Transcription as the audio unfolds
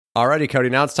Alrighty, Cody,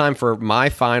 now it's time for my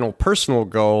final personal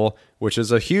goal, which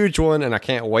is a huge one, and I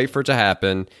can't wait for it to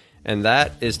happen, and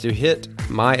that is to hit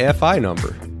my FI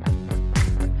number.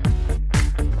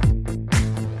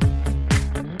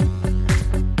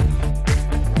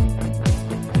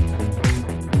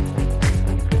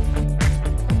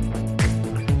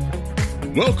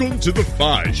 Welcome to the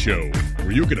FI Show,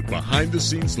 where you get a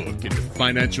behind-the-scenes look into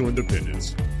financial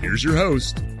independence. Here's your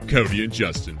host, Cody and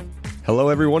Justin. Hello,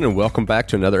 everyone, and welcome back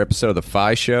to another episode of the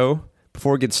FI Show.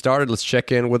 Before we get started, let's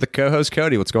check in with the co-host,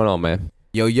 Cody. What's going on, man?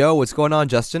 Yo, what's going on,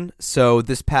 Justin? So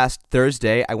this past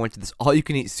Thursday, I went to this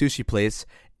all-you-can-eat sushi place,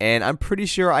 and I'm pretty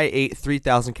sure I ate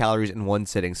 3,000 calories in one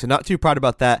sitting. So not too proud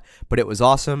about that, but it was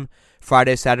awesome.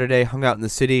 Friday, Saturday, hung out in the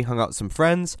city, hung out with some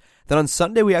friends. Then on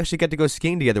Sunday, we actually got to go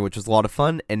skiing together, which was a lot of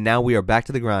fun, and now we are back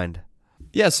to the grind.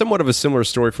 Yeah, somewhat of a similar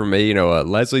story for me.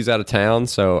 Leslie's out of town,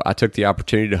 so I took the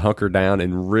opportunity to hunker down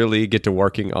and really get to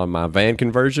working on my van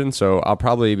conversion, so I'll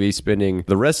probably be spending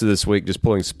the rest of this week just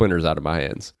pulling splinters out of my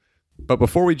hands. But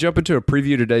before we jump into a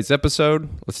preview of today's episode,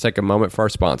 let's take a moment for our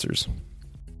sponsors.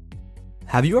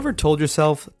 Have you ever told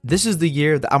yourself, this is the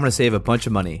year that I'm going to save a bunch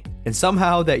of money, and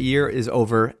somehow that year is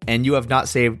over and you have not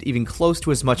saved even close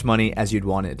to as much money as you'd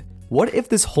wanted? What if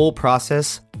this whole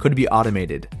process could be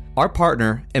automated? Our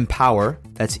partner, Empower,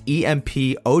 that's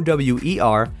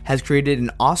E-M-P-O-W-E-R, has created an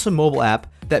awesome mobile app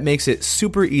that makes it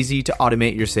super easy to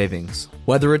automate your savings.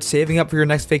 Whether it's saving up for your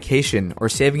next vacation, or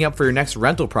saving up for your next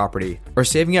rental property, or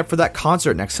saving up for that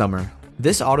concert next summer,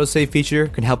 this autosave feature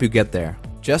can help you get there.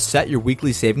 Just set your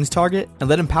weekly savings target and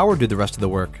let Empower do the rest of the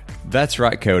work. That's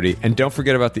right, Cody. And don't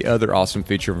forget about the other awesome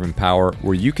feature of Empower,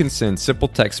 where you can send simple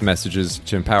text messages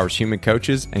to Empower's human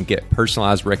coaches and get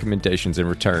personalized recommendations in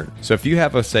return. So if you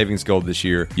have a savings goal this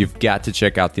year, you've got to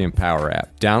check out the Empower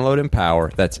app. Download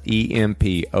Empower, that's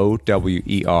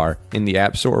E-M-P-O-W-E-R, in the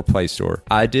App Store or Play Store.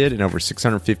 I did, and over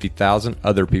 650,000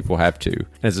 other people have too.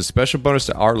 And as a special bonus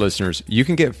to our listeners, you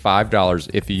can get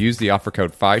 $5 if you use the offer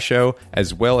code FISHOW,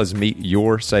 as well as meet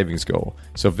your savings goal.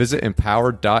 So visit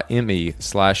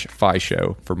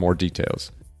empower.me/FISHOW for more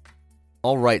details.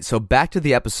 All right, so back to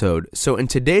the episode. So in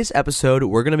today's episode,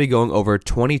 we're going to be going over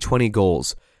 2020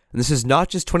 goals. And this is not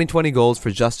just 2020 goals for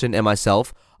Justin and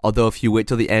myself, although if you wait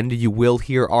till the end, you will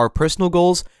hear our personal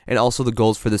goals and also the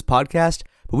goals for this podcast.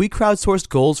 But we crowdsourced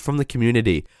goals from the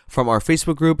community, from our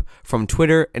Facebook group, from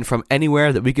Twitter, and from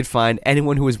anywhere that we could find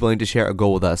anyone who was willing to share a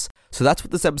goal with us. So that's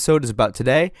what this episode is about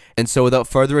today. And so without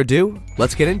further ado,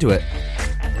 let's get into it.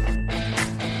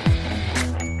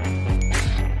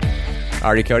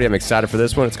 Alrighty, Cody, I'm excited for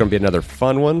this one. It's going to be another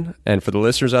fun one. And for the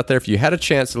listeners out there, if you had a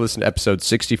chance to listen to episode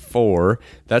 64,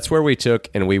 that's where we took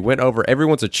and we went over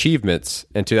everyone's achievements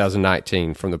in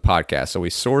 2019 from the podcast. So we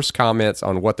sourced comments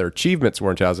on what their achievements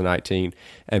were in 2019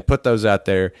 and put those out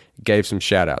there, gave some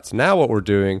shout outs. Now what we're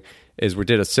doing is we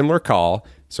did a similar call.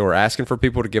 So we're asking for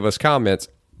people to give us comments,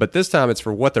 but this time it's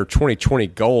for what their 2020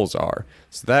 goals are.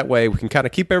 So that way we can kind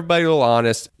of keep everybody a little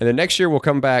honest. And then next year we'll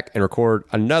come back and record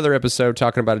another episode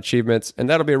talking about achievements. And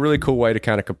that'll be a really cool way to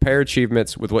kind of compare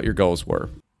achievements with what your goals were.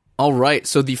 All right,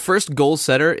 so the first goal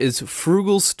setter is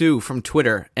Frugal Stew from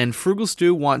Twitter. And Frugal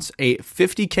Stew wants a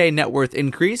 50K net worth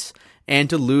increase and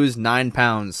to lose 9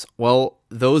 pounds. Well,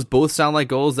 those both sound like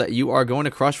goals that you are going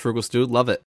to crush, Frugal Stew. Love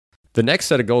it. The next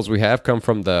set of goals we have come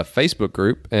from the Facebook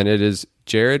group, and it is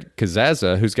Jared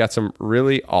Kazaza, who's got some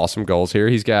really awesome goals here.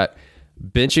 He's got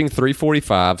benching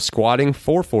 345, squatting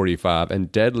 445,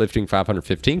 and deadlifting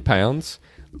 515 pounds,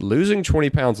 losing 20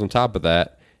 pounds on top of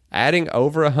that, adding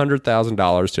over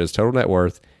 $100,000 to his total net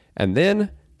worth, and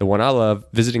then, the one I love,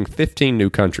 visiting 15 new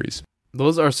countries.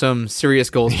 Those are some serious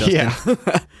goals, Justin.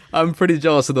 Yeah. I'm pretty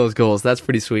jealous of those goals. That's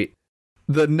pretty sweet.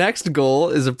 The next goal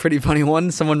is a pretty funny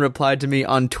one. Someone replied to me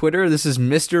on Twitter. This is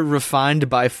Mr. Refined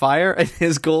by Fire, and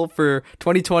his goal for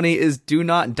 2020 is do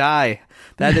not die.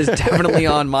 That is definitely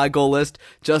on my goal list.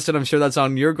 Justin, I'm sure that's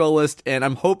on your goal list, and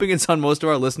I'm hoping it's on most of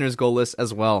our listeners' goal list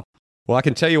as well. Well, I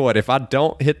can tell you what, if I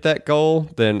don't hit that goal,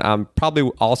 then I probably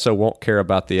also won't care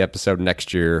about the episode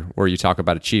next year where you talk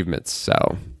about achievements.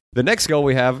 So the next goal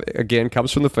we have, again,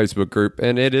 comes from the Facebook group,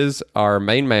 and it is our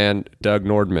main man, Doug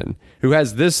Nordman, who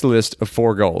has this list of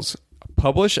 4 goals.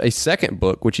 Publish a second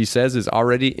book, which he says is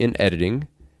already in editing,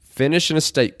 finish an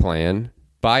estate plan,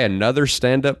 buy another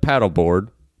stand-up paddleboard,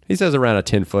 he says around a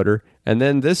 10-footer, and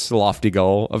then this lofty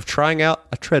goal of trying out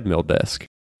a treadmill desk.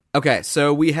 Okay,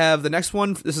 so we have the next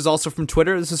one. This is also from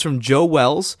Twitter. This is from Joe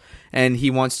Wells, and he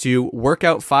wants to work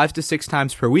out 5 to 6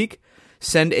 times per week,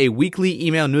 send a weekly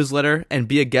email newsletter, and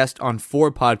be a guest on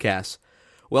 4 podcasts.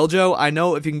 Well, Joe, I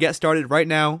know if you can get started right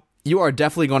now, you are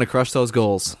definitely going to crush those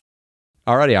goals.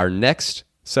 Alrighty, our next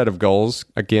set of goals,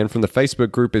 again from the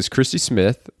Facebook group, is Christy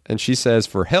Smith. And she says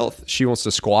for health, she wants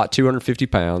to squat 250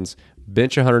 pounds,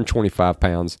 bench 125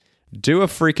 pounds, do a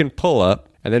freaking pull-up.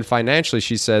 And then financially,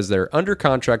 she says they're under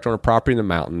contract on a property in the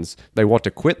mountains. They want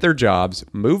to quit their jobs,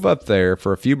 move up there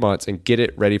for a few months, and get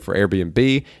it ready for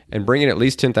Airbnb and bring in at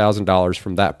least $10,000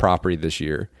 from that property this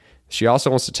year. She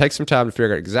also wants to take some time to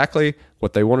figure out exactly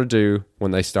what they want to do when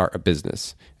they start a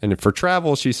business. And for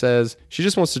travel, she says she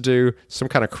just wants to do some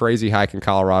kind of crazy hike in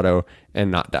Colorado and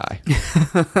not die.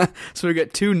 So we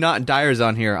got two not diers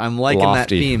on here. I'm liking that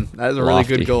theme. That is a really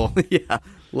good goal. Yeah,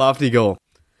 lofty goal.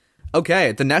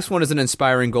 Okay, the next one is an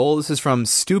inspiring goal. This is from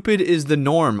Stupid is the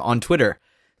Norm on Twitter.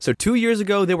 So 2 years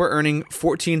ago, they were earning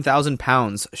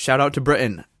 £14,000. Shout out to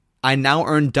Britain. I now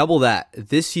earn double that.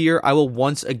 This year, I will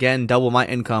once again double my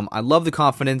income. I love the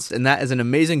confidence, and that is an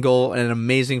amazing goal and an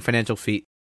amazing financial feat.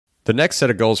 The next set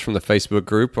of goals from the Facebook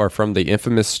group are from the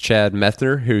infamous Chad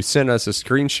Methner, who sent us a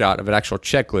screenshot of an actual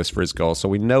checklist for his goals, so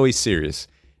we know he's serious.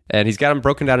 And he's got them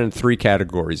broken down in 3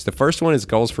 categories. The first one is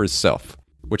goals for himself,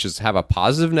 which is have a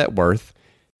positive net worth,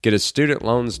 get his student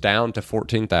loans down to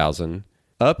 $14,000,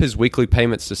 up his weekly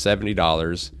payments to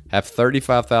 $70, have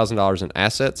 $35,000 in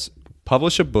assets,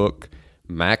 publish a book,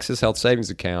 max his health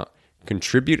savings account,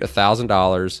 contribute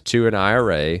 $1,000 to an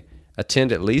IRA,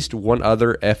 attend at least one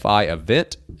other FI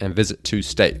event, and visit 2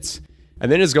 states.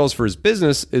 And then his goals for his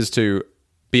business is to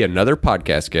be another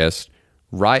podcast guest,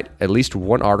 write at least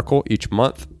 1 article each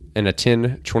month, and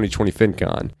attend 2020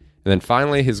 FinCon. And then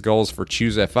finally, his goals for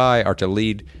Choose FI are to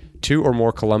lead 2 or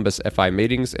more Columbus FI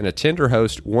meetings and attend or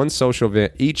host 1 social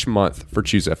event each month for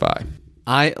Choose FI.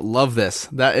 I love this.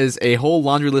 That is a whole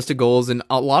laundry list of goals, and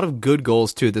a lot of good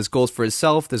goals too. There's goals for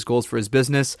himself, there's goals for his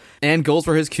business, and goals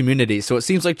for his community. So it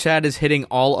seems like Chad is hitting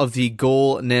all of the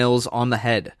goal nails on the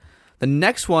head. The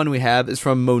next one we have is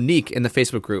from Monique in the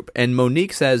Facebook group, and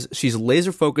Monique says she's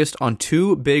laser focused on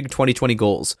 2 big 2020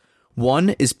 goals.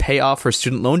 1 is pay off her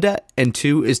student loan debt, and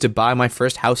 2 is to buy my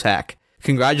first house hack.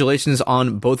 Congratulations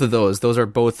on both of those. Those are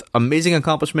both amazing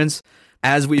accomplishments.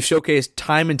 As we've showcased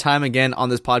time and time again on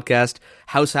this podcast,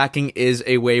 house hacking is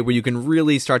a way where you can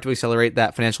really start to accelerate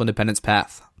that financial independence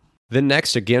path. Then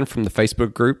next, again from the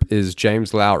Facebook group, is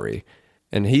James Lowry.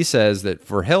 And he says that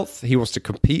for health, he wants to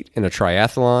compete in a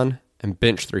triathlon and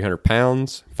bench 300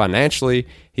 pounds. Financially,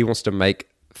 he wants to make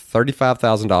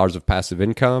 $35,000 of passive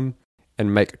income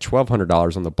and make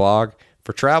 $1,200 on the blog.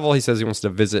 For travel, he says he wants to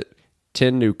visit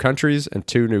 10 new countries and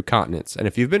 2 new continents. And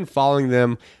if you've been following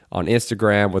them on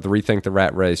Instagram with Rethink the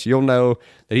Rat Race, you'll know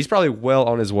that he's probably well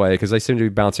on his way because they seem to be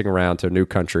bouncing around to a new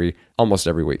country almost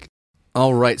every week.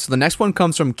 All right, so the next one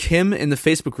comes from Kim in the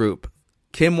Facebook group.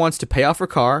 Kim wants to pay off her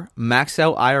car, max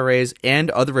out IRAs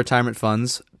and other retirement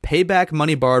funds, pay back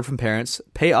money borrowed from parents,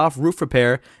 pay off roof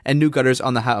repair, and new gutters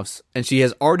on the house. And she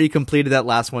has already completed that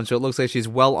last one, so it looks like she's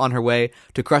well on her way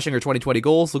to crushing her 2020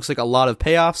 goals. Looks like a lot of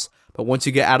payoffs. But once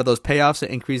you get out of those payoffs and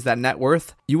increase that net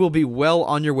worth, you will be well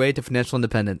on your way to financial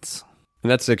independence. And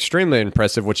that's extremely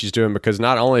impressive what she's doing because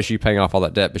not only is she paying off all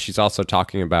that debt, but she's also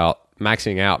talking about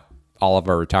maxing out all of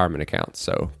her retirement accounts.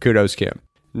 So kudos, Kim.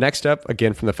 Next up,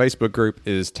 again from the Facebook group,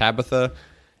 is Tabitha.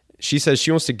 She says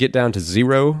she wants to get down to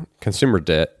 0 consumer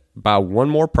debt, buy 1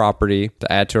 more property to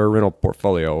add to her rental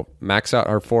portfolio, max out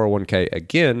her 401k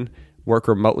again, work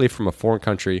remotely from a foreign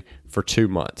country for 2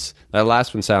 months. That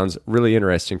last one sounds really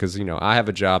interesting because, I have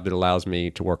a job that allows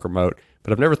me to work remote,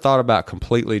 but I've never thought about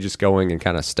completely just going and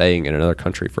kind of staying in another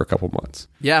country for a couple months.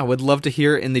 Yeah, would love to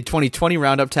hear in the 2020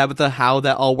 roundup, Tabitha, how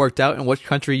that all worked out and which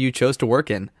country you chose to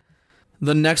work in.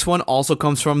 The next one also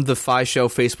comes from the Fi Show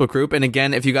Facebook group. And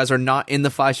again, if you guys are not in the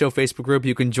Fi Show Facebook group,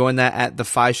 you can join that at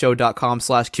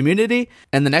thefishow.com/community.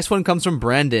 And the next one comes from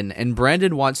Brandon. And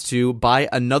Brandon wants to buy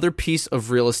another piece of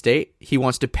real estate. He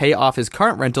wants to pay off his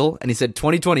current rental. And he said,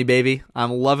 2020, baby.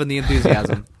 I'm loving the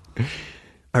enthusiasm.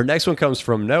 Our next one comes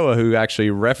from Noah, who actually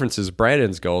references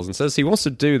Brandon's goals and says he wants to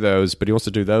do those, but he wants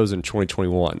to do those in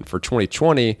 2021. For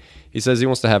 2020, he says he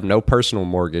wants to have no personal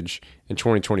mortgage. In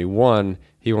 2021,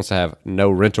 he wants to have no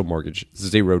rental mortgage,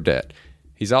 0 debt.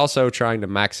 He's also trying to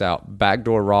max out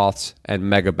backdoor Roths and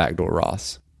mega backdoor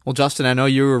Roths. Well, Justin, I know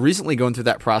you were recently going through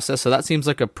that process, so that seems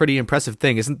like a pretty impressive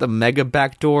thing. Isn't the mega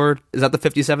backdoor, is that the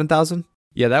 $57,000?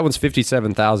 Yeah, that one's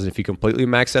 $57,000 if you completely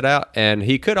max it out. And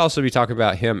he could also be talking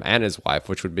about him and his wife,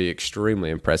 which would be extremely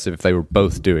impressive if they were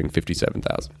both doing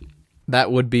 $57,000. That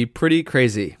would be pretty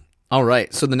crazy. All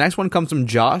right, so the next one comes from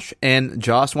Josh, and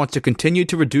Josh wants to continue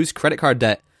to reduce credit card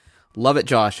debt. Love it,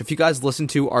 Josh. If you guys listen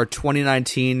to our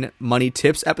 2019 Money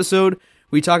Tips episode,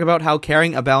 we talk about how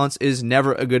carrying a balance is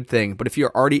never a good thing. But if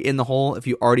you're already in the hole, if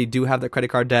you already do have that credit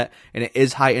card debt and it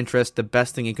is high interest, the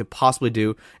best thing you could possibly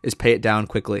do is pay it down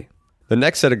quickly. The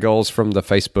next set of goals from the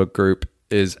Facebook group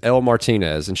is Elle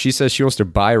Martinez, and she says she wants to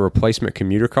buy a replacement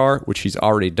commuter car, which she's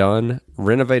already done,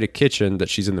 renovate a kitchen that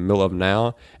she's in the middle of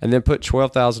now, and then put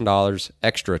 $12,000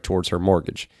 extra towards her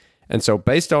mortgage. And so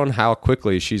based on how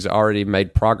quickly she's already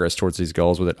made progress towards these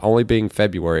goals, with it only being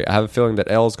February, I have a feeling that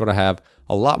Elle is going to have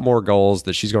a lot more goals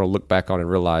that she's going to look back on and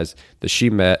realize that she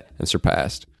met and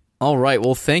surpassed. All right.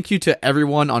 Well, thank you to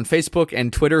everyone on Facebook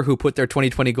and Twitter who put their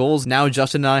 2020 goals. Now,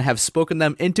 Justin and I have spoken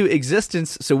them into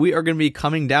existence, so we are going to be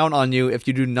coming down on you if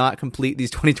you do not complete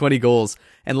these 2020 goals.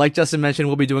 And like Justin mentioned,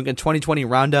 we'll be doing a 2020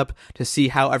 roundup to see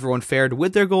how everyone fared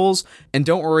with their goals. And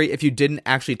don't worry, if you didn't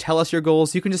actually tell us your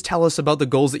goals, you can just tell us about the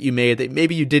goals that you made that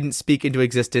maybe you didn't speak into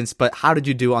existence, but how did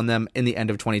you do on them in the end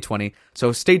of 2020?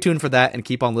 So stay tuned for that and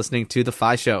keep on listening to The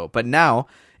Fi Show. But now,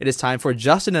 it is time for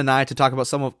Justin and I to talk about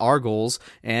some of our goals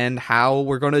and how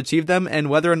we're going to achieve them and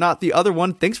whether or not the other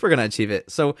one thinks we're going to achieve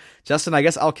it. So, Justin, I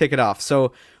guess I'll kick it off.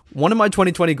 So, one of my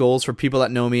 2020 goals, for people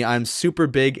that know me, I'm super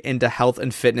big into health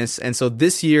and fitness. And so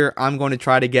this year, I'm going to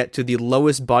try to get to the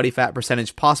lowest body fat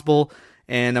percentage possible.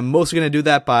 And I'm mostly going to do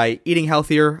that by eating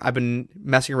healthier. I've been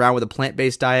messing around with a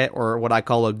plant-based diet, or what I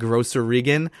call a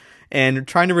grocery-vegan, and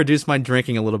trying to reduce my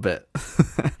drinking a little bit.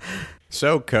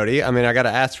 So, Cody, I got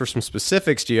to ask for some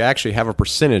specifics. Do you actually have a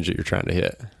percentage that you're trying to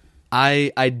hit?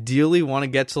 I ideally want to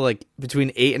get to like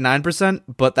between 8 and 9%,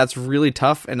 but that's really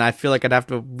tough. And I feel like I'd have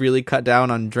to really cut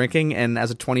down on drinking. And as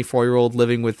a 24-year-old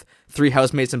living with 3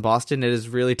 housemates in Boston, it is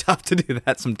really tough to do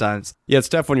that sometimes. Yeah, it's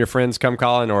tough when your friends come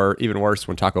calling, or even worse,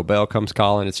 when Taco Bell comes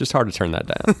calling. It's just hard to turn that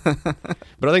down.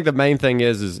 But I think the main thing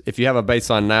is if you have a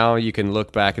baseline now, you can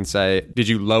look back and say, did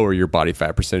you lower your body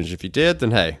fat percentage? If you did,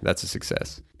 then hey, that's a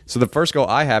success. So the first goal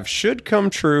I have should come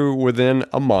true within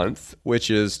a month,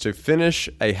 which is to finish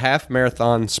a half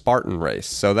marathon Spartan race.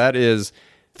 So that is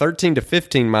 13 to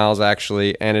 15 miles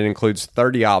actually, and it includes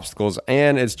 30 obstacles,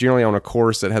 and it's generally on a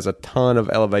course that has a ton of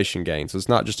elevation gains. So it's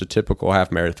not just a typical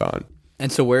half marathon.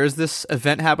 And so where is this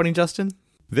event happening, Justin?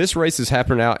 This race is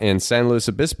happening out in San Luis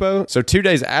Obispo. So 2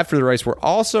 days after the race, we're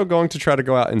also going to try to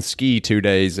go out and ski 2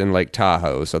 days in Lake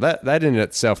Tahoe. So that in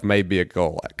itself may be a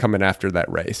goal coming after that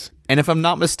race. And if I'm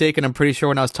not mistaken, I'm pretty sure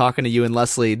when I was talking to you and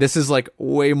Leslie, this is like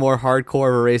way more hardcore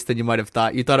of a race than you might have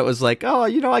thought. You thought it was like, oh,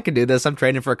 I can do this. I'm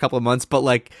training for a couple of months, but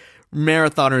like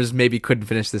marathoners maybe couldn't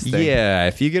finish this thing. Yeah,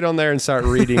 if you get on there and start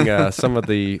reading some of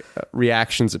the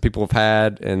reactions that people have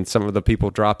had and some of the people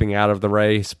dropping out of the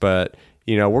race, but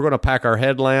we're going to pack our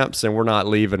headlamps and we're not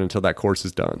leaving until that course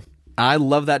is done. I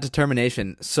love that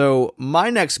determination. So my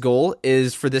next goal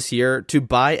is for this year to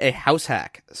buy a house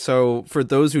hack. So for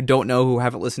those who don't know, who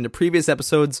haven't listened to previous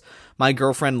episodes, my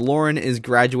girlfriend Lauren is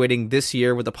graduating this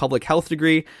year with a public health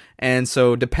degree. And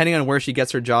so depending on where she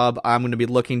gets her job, I'm going to be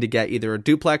looking to get either a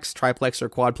duplex, triplex, or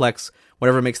quadplex,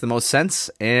 whatever makes the most sense.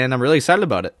 And I'm really excited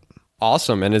about it.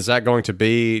 Awesome. And is that going to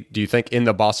be, do you think, in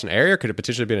the Boston area, or could it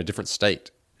potentially be in a different state?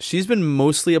 She's been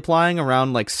mostly applying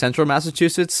around like central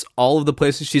Massachusetts. All of the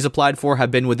places she's applied for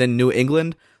have been within New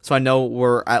England. So I know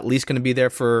we're at least going to be there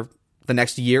for the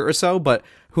next year or so, but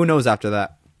who knows after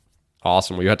that.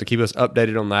 Awesome. Well, you have to keep us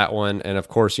updated on that one. And of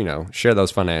course, share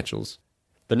those financials.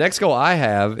 The next goal I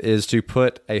have is to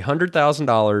put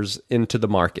 $100,000 into the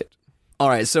market. All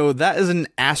right, so that is an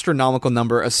astronomical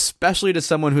number, especially to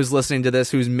someone who's listening to this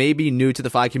who's maybe new to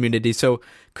the FI community. So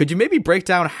could you maybe break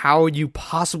down how you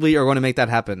possibly are going to make that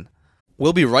happen?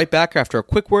 We'll be right back after a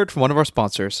quick word from one of our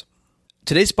sponsors.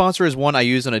 Today's sponsor is one I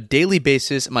use on a daily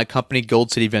basis in my company, Gold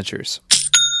City Ventures.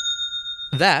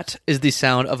 That is the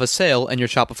sound of a sale in your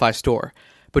Shopify store.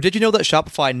 But did you know that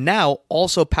Shopify now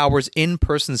also powers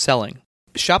in-person selling?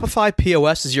 Shopify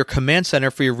POS is your command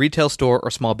center for your retail store or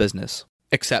small business.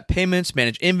 Accept payments,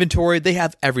 manage inventory, they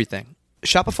have everything.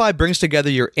 Shopify brings together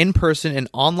your in-person and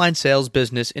online sales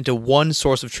business into one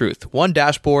source of truth, one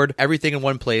dashboard, everything in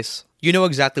one place. You know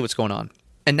exactly what's going on.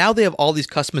 And now they have all these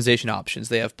customization options.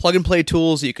 They have plug-and-play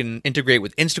tools that you can integrate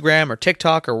with Instagram or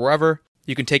TikTok or wherever.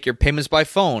 You can take your payments by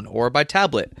phone or by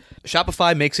tablet.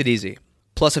 Shopify makes it easy.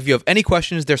 Plus, if you have any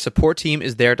questions, their support team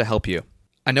is there to help you.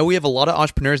 I know we have a lot of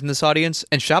entrepreneurs in this audience,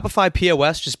 and Shopify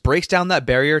POS just breaks down that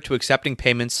barrier to accepting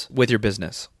payments with your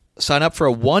business. Sign up for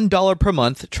a $1 per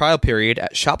month trial period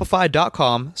at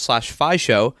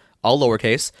shopify.com/FIShow, all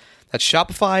lowercase. That's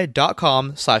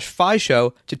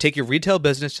shopify.com/FIShow to take your retail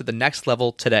business to the next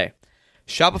level today.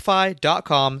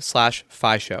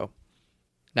 Shopify.com/FIShow.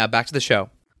 Now back to the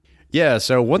show. Yeah,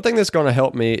 so one thing that's going to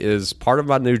help me is part of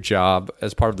my new job,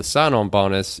 as part of the sign-on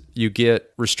bonus, you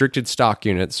get restricted stock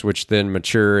units, which then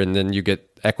mature, and then you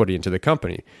get equity into the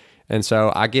company. And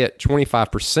so I get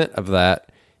 25% of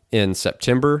that in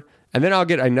September, and then I'll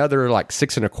get another like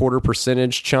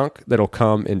 6.25% chunk that'll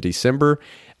come in December.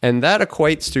 And that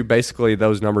equates to basically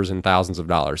those numbers in thousands of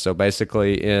dollars. So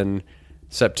basically in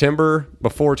September,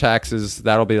 before taxes,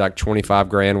 that'll be like 25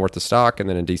 grand worth of stock. And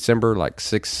then in December, like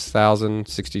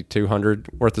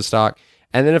 6,200 worth of stock.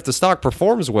 And then if the stock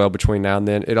performs well between now and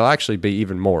then, it'll actually be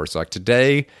even more. So like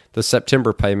today, the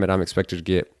September payment I'm expected to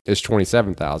get is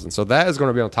 $27,000. So that is going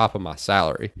to be on top of my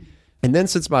salary. And then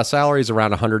since my salary is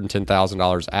around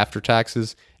 $110,000 after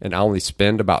taxes, and I only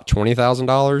spend about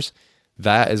 $20,000,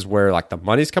 that is where like the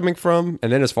money's coming from.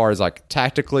 And then as far as like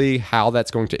tactically how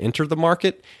that's going to enter the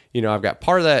market, I've got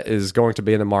part of that is going to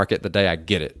be in the market the day I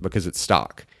get it because it's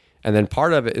stock. And then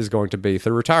part of it is going to be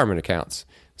through retirement accounts.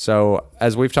 So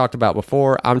as we've talked about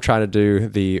before, I'm trying to do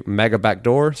the mega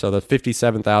backdoor. So the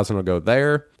 $57,000 will go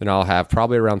there. Then I'll have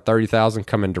probably around $30,000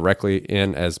 coming directly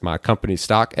in as my company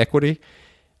stock equity.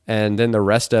 And then the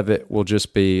rest of it will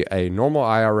just be a normal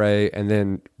IRA and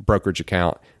then brokerage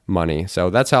account money.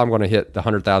 So that's how I'm going to hit the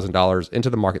 $100,000 into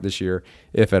the market this year,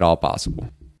 if at all possible.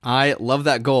 I love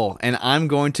that goal, and I'm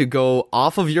going to go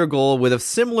off of your goal with a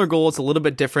similar goal. It's a little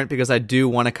bit different because I do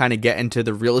want to kind of get into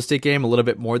the real estate game a little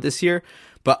bit more this year,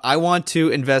 but I want to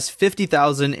invest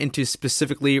 $50,000 into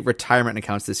specifically retirement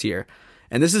accounts this year.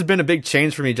 And this has been a big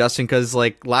change for me, Justin, because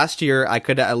like last year, I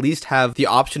could at least have the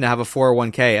option to have a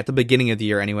 401k at the beginning of the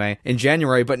year anyway, in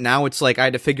January. But now it's like I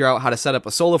had to figure out how to set up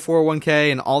a solo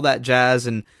 401k and all that jazz.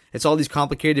 And it's all these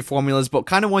complicated formulas. But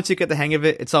kind of once you get the hang of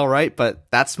it, it's all right. But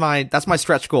that's my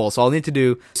stretch goal. So I'll need to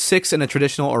do 6 in a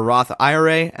traditional or Roth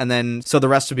IRA. And then so the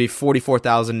rest would be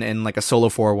 $44,000 in like a solo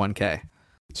 401k.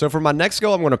 So for my next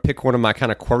goal, I'm going to pick one of my kind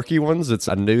of quirky ones. It's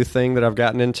a new thing that I've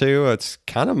gotten into. It's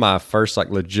kind of my first like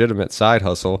legitimate side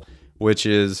hustle, which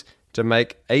is to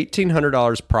make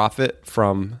 $1,800 profit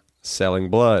from selling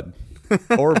blood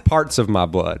or parts of my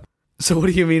blood. So what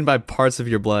do you mean by parts of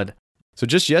your blood? So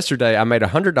just yesterday, I made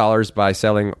 $100 by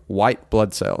selling white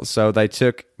blood cells. So they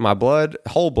took my blood,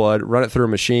 whole blood, run it through a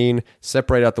machine,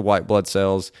 separate out the white blood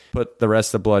cells, put the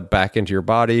rest of the blood back into your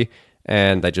body,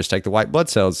 and they just take the white blood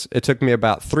cells. It took me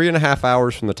about 3.5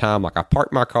 hours from the time I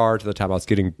parked my car to the time I was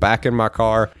getting back in my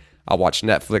car. I watched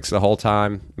Netflix the whole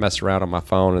time, messed around on my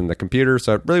phone and the computer,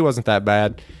 so it really wasn't that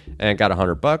bad, and got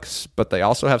 $100. But they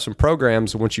also have some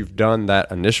programs once you've done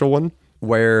that initial one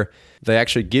where they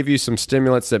actually give you some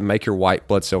stimulants that make your white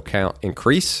blood cell count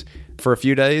increase for a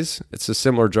few days. It's a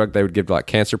similar drug they would give to like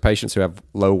cancer patients who have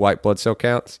low white blood cell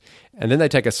counts. And then they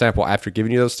take a sample after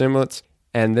giving you those stimulants,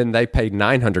 and then they pay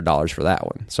 $900 for that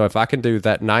one. So if I can do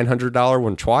that $900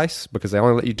 one twice, because they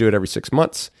only let you do it every 6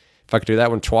 months, if I could do that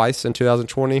one twice in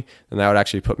 2020, then that would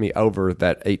actually put me over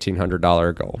that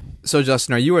 $1,800 goal. So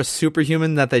Justin, are you a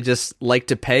superhuman that they just like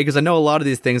to pay? Because I know a lot of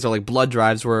these things are like blood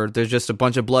drives where there's just a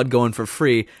bunch of blood going for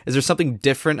free. Is there something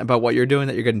different about what you're doing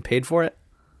that you're getting paid for it?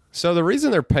 So the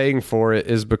reason they're paying for it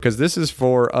is because this is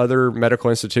for other medical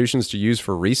institutions to use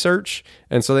for research.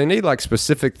 And so they need like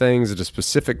specific things at a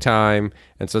specific time.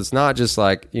 And so it's not just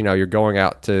like, you're going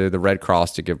out to the Red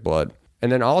Cross to give blood.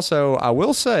 And then also, I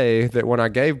will say that when I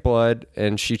gave blood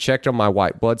and she checked on my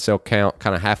white blood cell count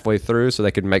kind of halfway through so they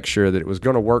could make sure that it was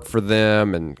going to work for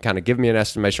them and kind of give me an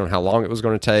estimation on how long it was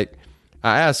going to take,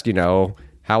 I asked,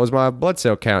 how was my blood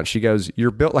cell count? She goes, you're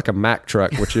built like a Mack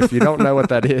truck, which if you don't know what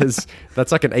that is,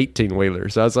 that's like an 18-wheeler.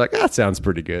 So I was like, that sounds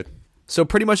pretty good. So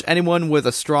pretty much anyone with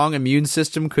a strong immune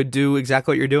system could do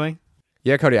exactly what you're doing?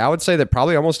 Yeah, Cody, I would say that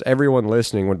probably almost everyone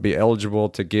listening would be eligible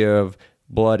to give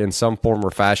blood in some form or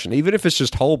fashion, even if it's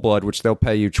just whole blood, which they'll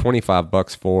pay you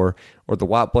 $25 for, or the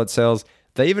white blood cells.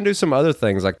 They even do some other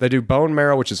things, like they do bone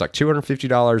marrow, which is like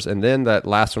 $250, and then that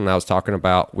last one I was talking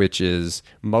about, which is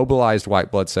mobilized white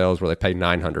blood cells, where they pay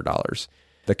 $900.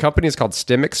 The company is called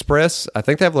Stem Express. I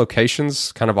think they have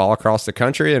locations kind of all across the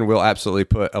country, and we'll absolutely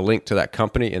put a link to that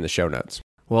company in the show notes.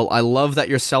 Well, I love that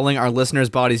you're selling our listeners'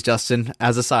 bodies, Justin,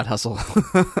 as a side hustle.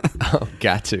 Oh,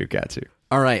 got to.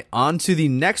 All right, on to the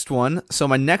next one. So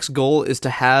my next goal is to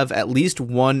have at least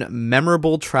one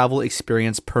memorable travel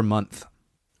experience per month.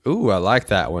 Ooh, I like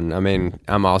that one. I mean,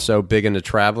 I'm also big into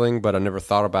traveling, but I never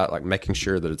thought about like making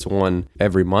sure that it's one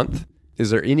every month.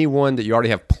 Is there any one that you already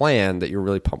have planned that you're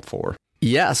really pumped for?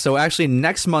 Yeah, so actually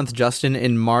next month, Justin,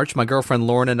 in March, my girlfriend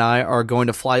Lauren and I are going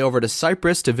to fly over to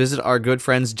Cyprus to visit our good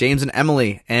friends James and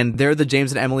Emily. And they're the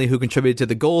James and Emily who contributed to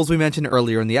the goals we mentioned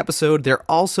earlier in the episode. They're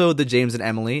also the James and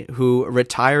Emily who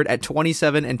retired at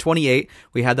 27 and 28.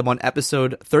 We had them on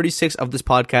episode 36 of this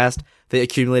podcast. They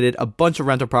accumulated a bunch of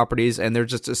rental properties, and they're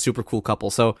just a super cool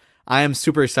couple. So I am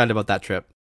super excited about that trip.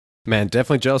 Man,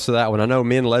 definitely jealous of that one. I know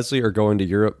me and Leslie are going to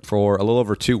Europe for a little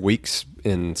over 2 weeks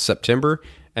in September.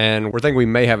 And we're thinking we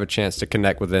may have a chance to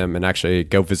connect with them and actually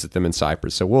go visit them in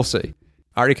Cyprus. So we'll see.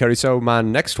 Alrighty, Cody. So my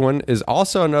next one is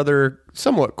also another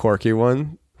somewhat quirky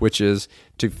one. which is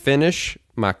to finish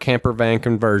my camper van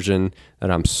conversion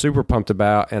that I'm super pumped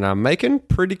about and I'm making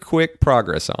pretty quick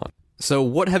progress on. So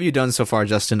what have you done so far,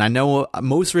 Justin? I know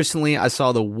most recently I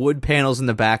saw the wood panels in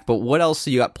the back, but what else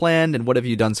you got planned and what have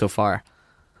you done so far?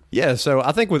 Yeah, so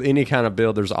I think with any kind of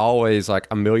build, there's always like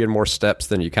a million more steps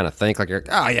than you kind of think. Like, you're,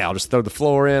 oh yeah, I'll just throw the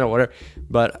floor in or whatever.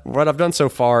 But what I've done so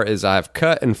far is I've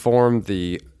cut and formed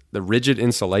the rigid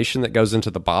insulation that goes into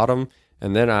the bottom,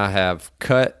 and then I have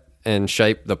cut and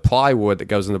shape the plywood that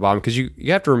goes in the bottom, because you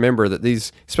have to remember that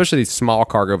these, especially these small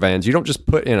cargo vans, you don't just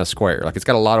put in a square. Like, it's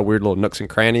got a lot of weird little nooks and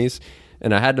crannies,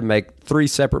 and I had to make 3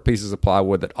 separate pieces of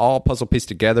plywood that all puzzle piece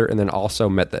together and then also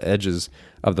met the edges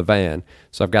of the van.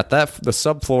 So I've got the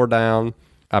subfloor down,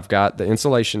 I've got the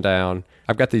insulation down,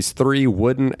 I've got these 3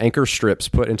 wooden anchor strips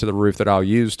put into the roof that I'll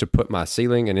use to put my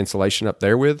ceiling and insulation up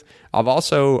there with. I've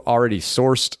also already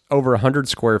sourced over 100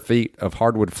 square feet of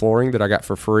hardwood flooring that I got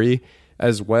for free,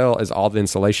 as well as all the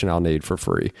insulation I'll need for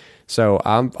free. So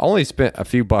I'm only spent a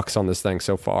few bucks on this thing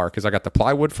so far because I got the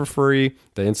plywood for free,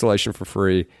 the insulation for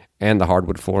free, and the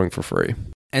hardwood flooring for free.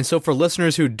 And so for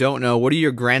listeners who don't know, what are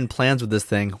your grand plans with this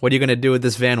thing? What are you going to do with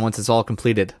this van once it's all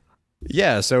completed?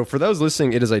 Yeah, so for those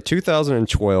listening, it is a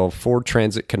 2012 Ford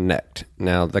Transit Connect.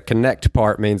 Now, the Connect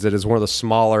part means it is one of the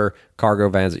smaller cargo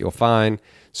vans that you'll find.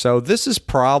 So this is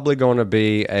probably going to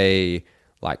be a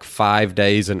like 5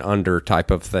 days and under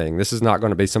type of thing. This is not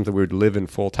going to be something we would live in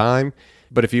full time.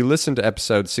 But if you listen to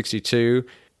episode 62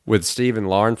 with Steve and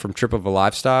Lauren from Trip of a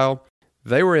Lifestyle,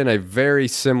 they were in a very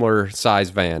similar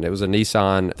size van. It was a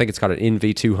Nissan, I think it's called an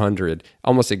NV200,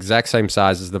 almost the exact same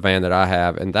size as the van that I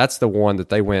have. And that's the one that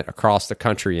they went across the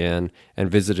country in and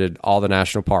visited all the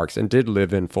national parks and did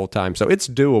live in full time. So it's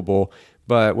doable.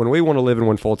 But when we want to live in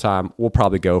one full time, we'll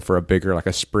probably go for a bigger, like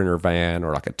a Sprinter van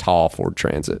or like a tall Ford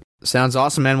Transit. Sounds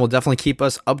awesome, man. We'll definitely keep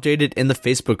us updated in the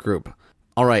Facebook group.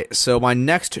 All right, so my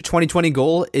next 2020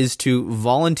 goal is to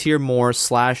volunteer more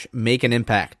 / make an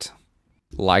impact.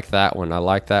 Like that one. I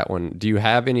like that one. Do you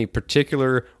have any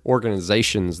particular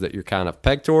organizations that you're kind of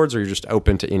pegged towards, or you're just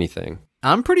open to anything?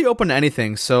 I'm pretty open to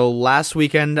anything. So last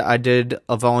weekend I did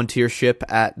a volunteership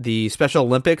at the Special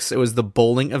Olympics. It was the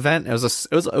bowling event. It was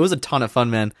a ton of fun,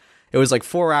 man. It was like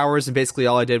 4 hours, and basically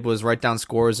all I did was write down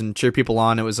scores and cheer people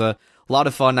on. It was a lot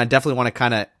of fun. I definitely want to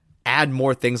kind of add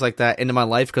more things like that into my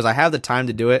life because I have the time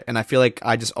to do it, and I feel like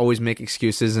I just always make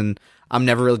excuses, and I'm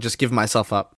never really just giving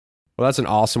myself up. Well, that's an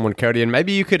awesome one, Cody. And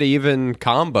maybe you could even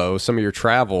combo some of your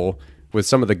travel with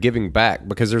some of the giving back,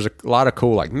 because there's a lot of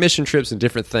cool like mission trips and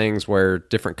different things where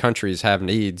different countries have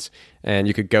needs, and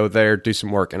you could go there, do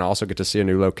some work, and also get to see a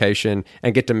new location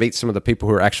and get to meet some of the people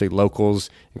who are actually locals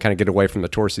and kind of get away from the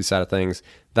touristy side of things.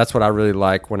 That's what I really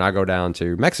like when I go down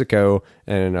to Mexico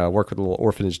and work with a little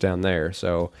orphanage down there.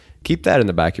 So keep that in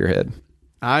the back of your head.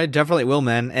 I definitely will,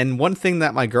 man. And one thing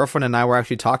that my girlfriend and I were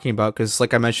actually talking about, because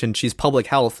like I mentioned, she's public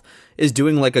health, is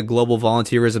doing like a global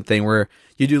volunteerism thing where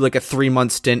you do like a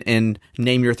 3-month stint in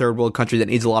name your third world country that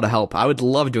needs a lot of help. I would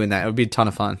love doing that. It would be a ton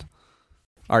of fun.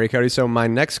 All right, Cody. So my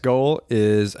next goal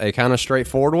is a kind of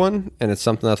straightforward one, and it's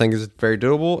something I think is very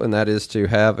doable, and that is to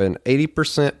have an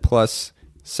 80% plus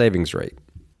savings rate.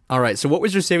 All right. So what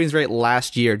was your savings rate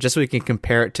last year, just so we can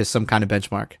compare it to some kind of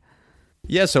benchmark?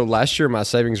 Yeah, so last year my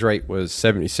savings rate was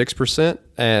 76%,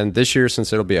 and this year,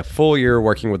 since it'll be a full year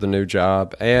working with a new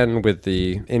job and with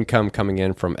the income coming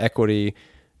in from equity,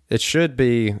 it should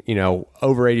be,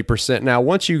 over 80%. Now,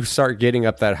 once you start getting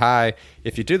up that high,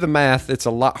 if you do the math, it's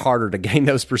a lot harder to gain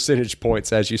those percentage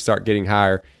points as you start getting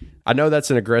higher. I know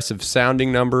that's an aggressive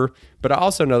sounding number, but I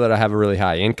also know that I have a really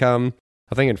high income.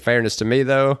 I think in fairness to me,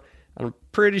 though, I'm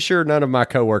pretty sure none of my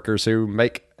coworkers who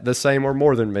make the same or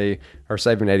more than me are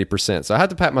saving 80%. So I have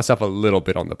to pat myself a little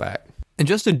bit on the back. And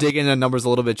just to dig into numbers a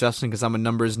little bit, Justin, because I'm a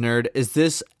numbers nerd, is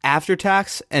this after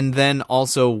tax? And then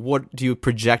also, what do you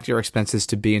project your expenses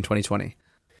to be in 2020?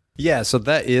 Yeah, so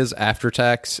that is after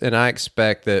tax. And I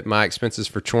expect that my expenses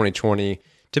for 2020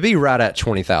 to be right at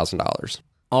 $20,000.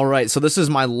 All right, so this is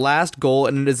my last goal,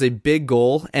 and it is a big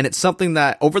goal, and it's something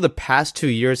that over the past 2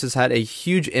 years has had a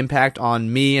huge impact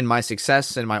on me and my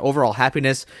success and my overall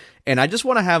happiness, and I just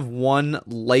want to have one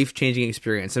life-changing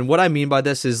experience. And what I mean by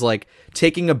this is like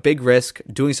taking a big risk,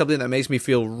 doing something that makes me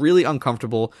feel really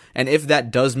uncomfortable, and if that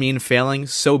does mean failing,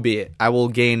 so be it. I will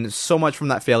gain so much from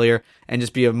that failure and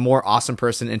just be a more awesome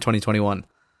person in 2021.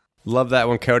 Love that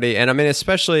one, Cody. And I mean,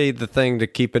 especially the thing to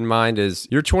keep in mind is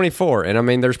you're 24. And I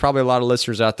mean, there's probably a lot of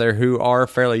listeners out there who are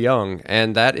fairly young.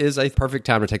 And that is a perfect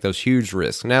time to take those huge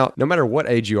risks. Now, no matter what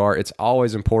age you are, it's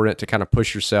always important to kind of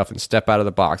push yourself and step out of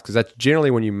the box, because that's generally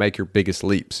when you make your biggest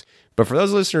leaps. But for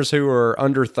those listeners who are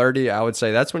under 30, I would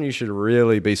say that's when you should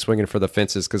really be swinging for the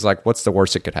fences, because like, what's the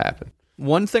worst that could happen?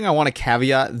 One thing I want to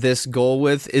caveat this goal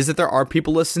with is that there are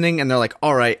people listening and they're like,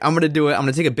 all right, I'm going to do it. I'm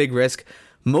going to take a big risk.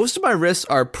 Most of my risks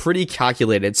are pretty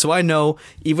calculated. So I know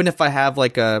even if I have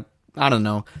like a, I don't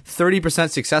know, 30%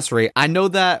 success rate, I know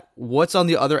that what's on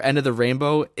the other end of the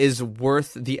rainbow is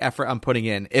worth the effort I'm putting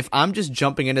in. If I'm just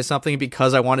jumping into something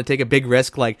because I want to take a big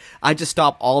risk, like I just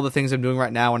stop all the things I'm doing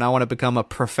right now and I want to become a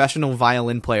professional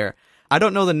violin player, I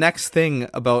don't know the next thing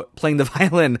about playing the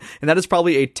violin, and that is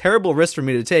probably a terrible risk for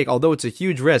me to take, although it's a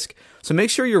huge risk. So make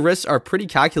sure your risks are pretty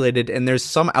calculated and there's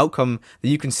some outcome that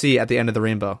you can see at the end of the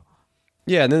rainbow.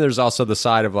 Yeah, and then there's also the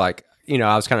side of like,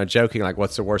 I was kind of joking, like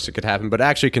what's the worst that could happen, but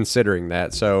actually considering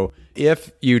that. So if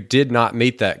you did not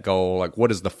meet that goal, like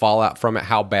what is the fallout from it?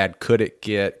 How bad could it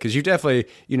get? Because you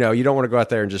definitely, you don't want to go out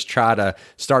there and just try to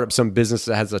start up some business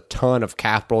that has a ton of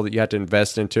capital that you have to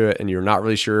invest into it and you're not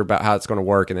really sure about how it's going to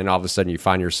work. And then all of a sudden you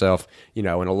find yourself, in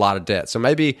a lot of debt. So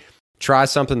maybe try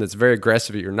something that's very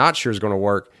aggressive that you're not sure is going to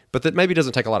work, but that maybe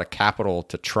doesn't take a lot of capital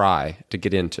to try to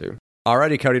get into.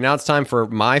 Alrighty, Cody, now it's time for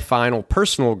my final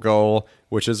personal goal,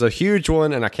 which is a huge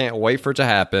one, and I can't wait for it to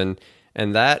happen,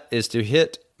 and that is to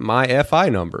hit my FI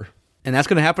number. And that's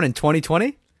going to happen in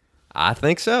 2020? I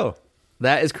think so.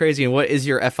 That is crazy. And what is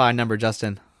your FI number,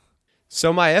 Justin?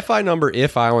 So my FI number,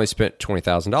 if I only spent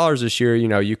 $20,000 this year,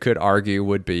 you could argue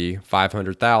would be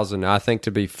 $500,000. Now, I think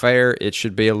to be fair, it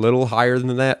should be a little higher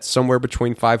than that, somewhere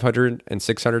between $500,000 and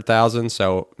 $600,000,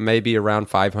 so maybe around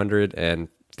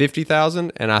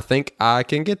 $550,000, and I think I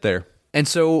can get there. And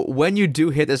so when you do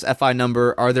hit this FI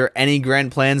number, are there any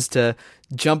grand plans to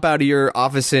jump out of your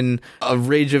office in a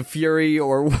rage of fury,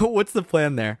 or what's the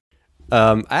plan there?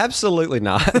 Absolutely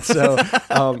not. So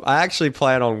I actually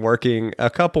plan on working a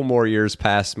couple more years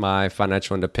past my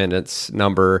financial independence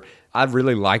number. I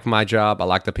really like my job. I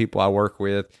like the people I work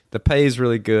with. The pay is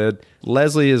really good.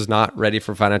 Leslie is not ready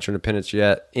for financial independence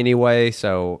yet anyway,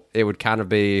 so it would kind of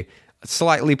be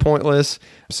slightly pointless.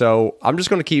 So I'm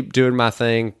just going to keep doing my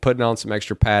thing, putting on some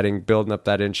extra padding, building up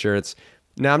that insurance.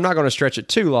 Now, I'm not going to stretch it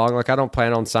too long. Like, I don't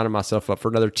plan on signing myself up for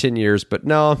another 10 years, but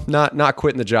no, not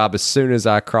quitting the job as soon as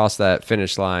I cross that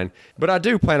finish line. But I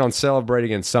do plan on celebrating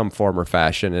in some form or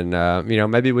fashion. And,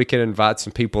 maybe we can invite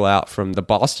some people out from the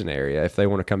Boston area if they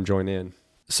want to come join in.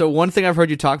 So one thing I've heard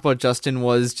you talk about, Justin,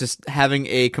 was just having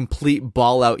a complete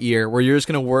ball out year where you're just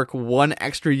going to work one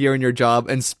extra year in your job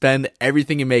and spend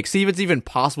everything you make. See if it's even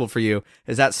possible for you.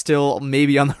 Is that still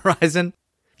maybe on the horizon?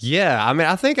 Yeah. I mean,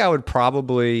 I think I would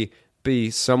probably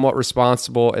be somewhat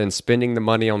responsible in spending the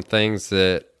money on things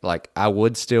that like I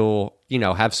would still,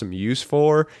 have some use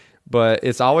for. But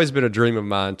it's always been a dream of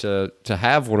mine to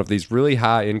have one of these really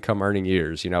high income earning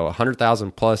years,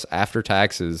 $100,000 plus after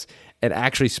taxes, and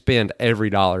actually spend every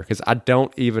dollar, because I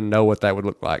don't even know what that would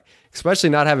look like,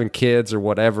 especially not having kids or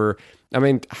whatever. I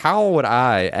mean, how would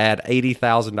I add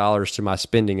 $80,000 to my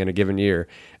spending in a given year?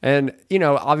 And,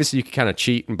 obviously you can kind of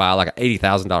cheat and buy like an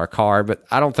 $80,000 car, but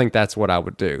I don't think that's what I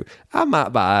would do. I might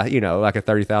buy, like a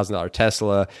 $30,000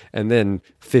 Tesla and then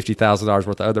 $50,000 worth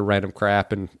of other random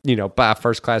crap and, buy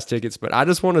first class tickets. But I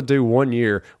just want to do 1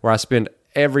 year where I spend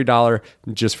every dollar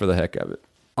just for the heck of it.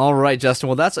 All right, Justin.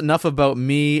 Well, that's enough about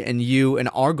me and you and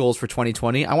our goals for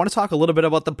 2020. I want to talk a little bit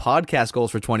about the podcast goals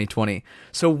for 2020.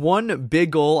 So one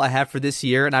big goal I have for this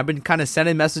year, and I've been kind of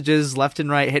sending messages left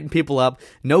and right, hitting people up.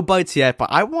 No bites yet,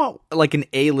 but I want like an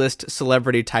A-list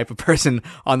celebrity type of person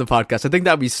on the podcast. I think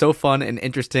that would be so fun and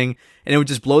interesting, and it would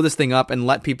just blow this thing up and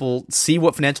let people see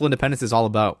what financial independence is all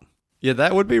about. Yeah,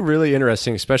 that would be really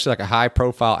interesting, especially like a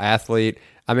high-profile athlete.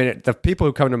 I mean, the people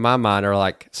who come to my mind are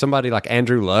like somebody like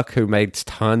Andrew Luck, who made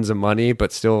tons of money,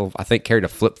 but still, I think, carried a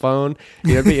flip phone.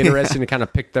 It'd be interesting to kind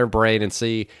of pick their brain and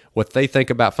see what they think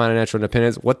about financial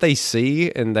independence, what they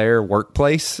see in their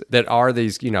workplace that are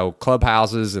these,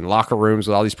 clubhouses and locker rooms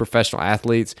with all these professional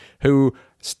athletes who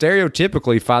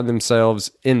stereotypically find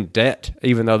themselves in debt,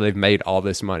 even though they've made all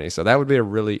this money. So that would be a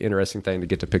really interesting thing to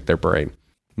get to pick their brain.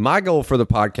 My goal for the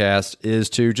podcast is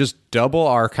to just double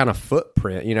our kind of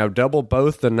footprint, double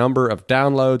both the number of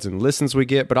downloads and listens we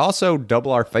get, but also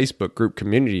double our Facebook group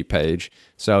community page.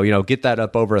 So, get that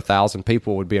up over 1,000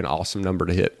 people would be an awesome number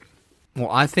to hit. Well,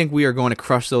 I think we are going to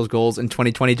crush those goals in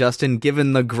 2020, Justin,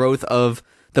 given the growth of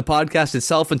the podcast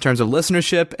itself in terms of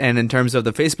listenership and in terms of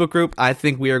the Facebook group. I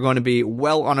think we are going to be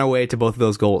well on our way to both of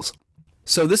those goals.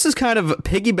 So this is kind of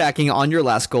piggybacking on your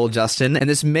last goal, Justin, and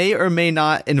this may or may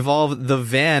not involve the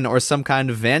van or some kind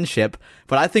of vanship,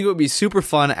 but I think it would be super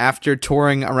fun after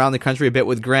touring around the country a bit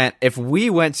with Grant if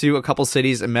we went to a couple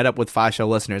cities and met up with Phi Show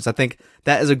listeners. I think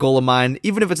that is a goal of mine,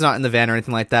 even if it's not in the van or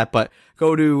anything like that, but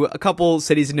go to a couple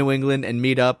cities in New England and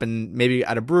meet up and maybe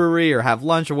at a brewery or have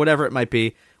lunch or whatever it might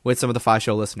be with some of the Phi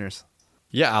Show listeners.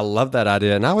 Yeah, I love that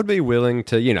idea. And I would be willing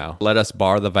to, let us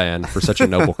borrow the van for such a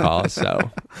noble cause. So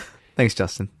Thanks,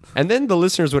 Justin. And then the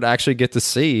listeners would actually get to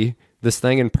see this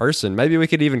thing in person. Maybe we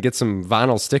could even get some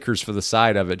vinyl stickers for the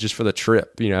side of it just for the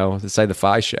trip, to say the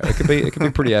Fi Show. It could be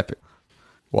pretty epic.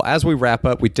 Well, as we wrap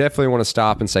up, we definitely want to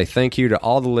stop and say thank you to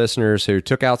all the listeners who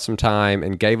took out some time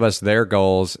and gave us their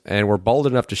goals and were bold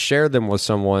enough to share them with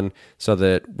someone so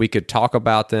that we could talk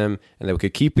about them and that we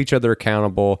could keep each other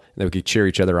accountable and that we could cheer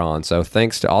each other on. So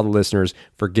thanks to all the listeners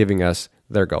for giving us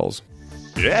their goals.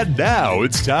 And now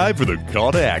it's time for the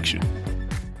call to action.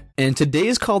 And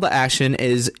today's call to action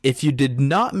is, if you did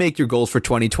not make your goals for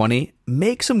 2020,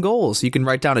 make some goals. You can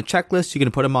write down a checklist. You can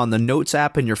put them on the Notes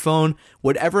app in your phone,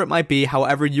 whatever it might be,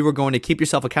 however you are going to keep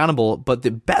yourself accountable. But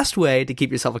the best way to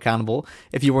keep yourself accountable,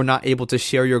 if you were not able to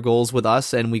share your goals with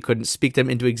us and we couldn't speak them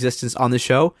into existence on the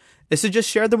show, is to just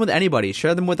share them with anybody.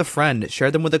 Share them with a friend, share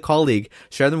them with a colleague,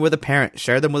 share them with a parent,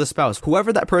 share them with a spouse,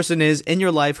 whoever that person is in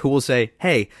your life who will say,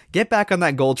 hey, get back on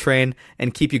that goal train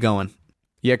and keep you going.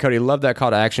 Yeah, Cody, love that call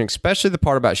to action, especially the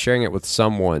part about sharing it with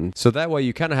someone. So that way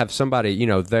you kind of have somebody,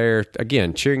 there,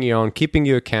 again, cheering you on, keeping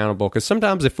you accountable. Because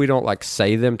sometimes if we don't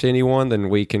say them to anyone, then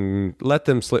we can let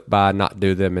them slip by, not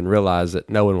do them, and realize that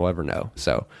no one will ever know.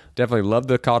 So definitely love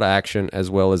the call to action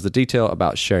as well as the detail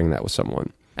about sharing that with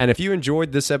someone. And if you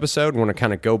enjoyed this episode, want to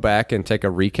kind of go back and take a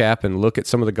recap and look at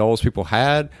some of the goals people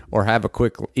had, or have a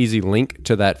quick, easy link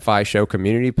to that Fi Show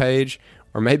community page,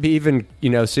 or maybe even,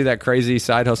 see that crazy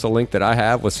side hustle link that I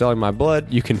have with selling my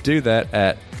blood, you can do that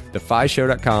at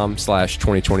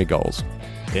thefishow.com/2020goals.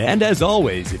 And as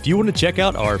always, if you want to check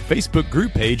out our Facebook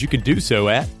group page, you can do so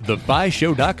at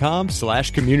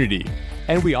thefishow.com/community.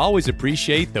 And we always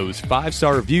appreciate those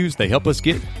 5-star reviews. They help us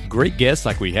get great guests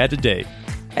like we had today.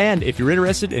 And if you're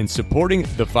interested in supporting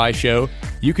The Fi Show,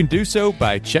 you can do so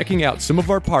by checking out some of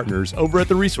our partners over at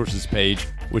the resources page,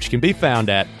 which can be found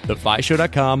at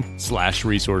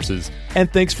thefishow.com/resources.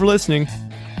 And thanks for listening.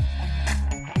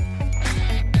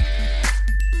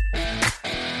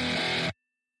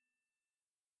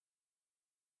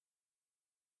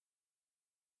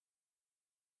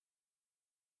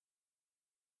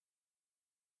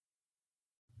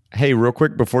 Hey, real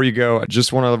quick before you go, I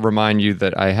just want to remind you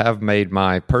that I have made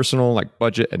my personal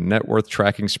budget and net worth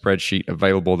tracking spreadsheet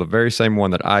available, the very same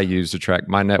one that I use to track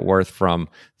my net worth from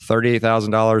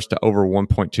 $38,000 to over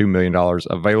 $1.2 million,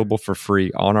 available for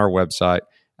free on our website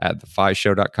at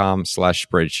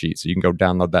thefishow.com/spreadsheet. So you can go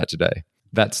download that today.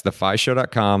 That's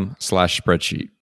thefishow.com/spreadsheet.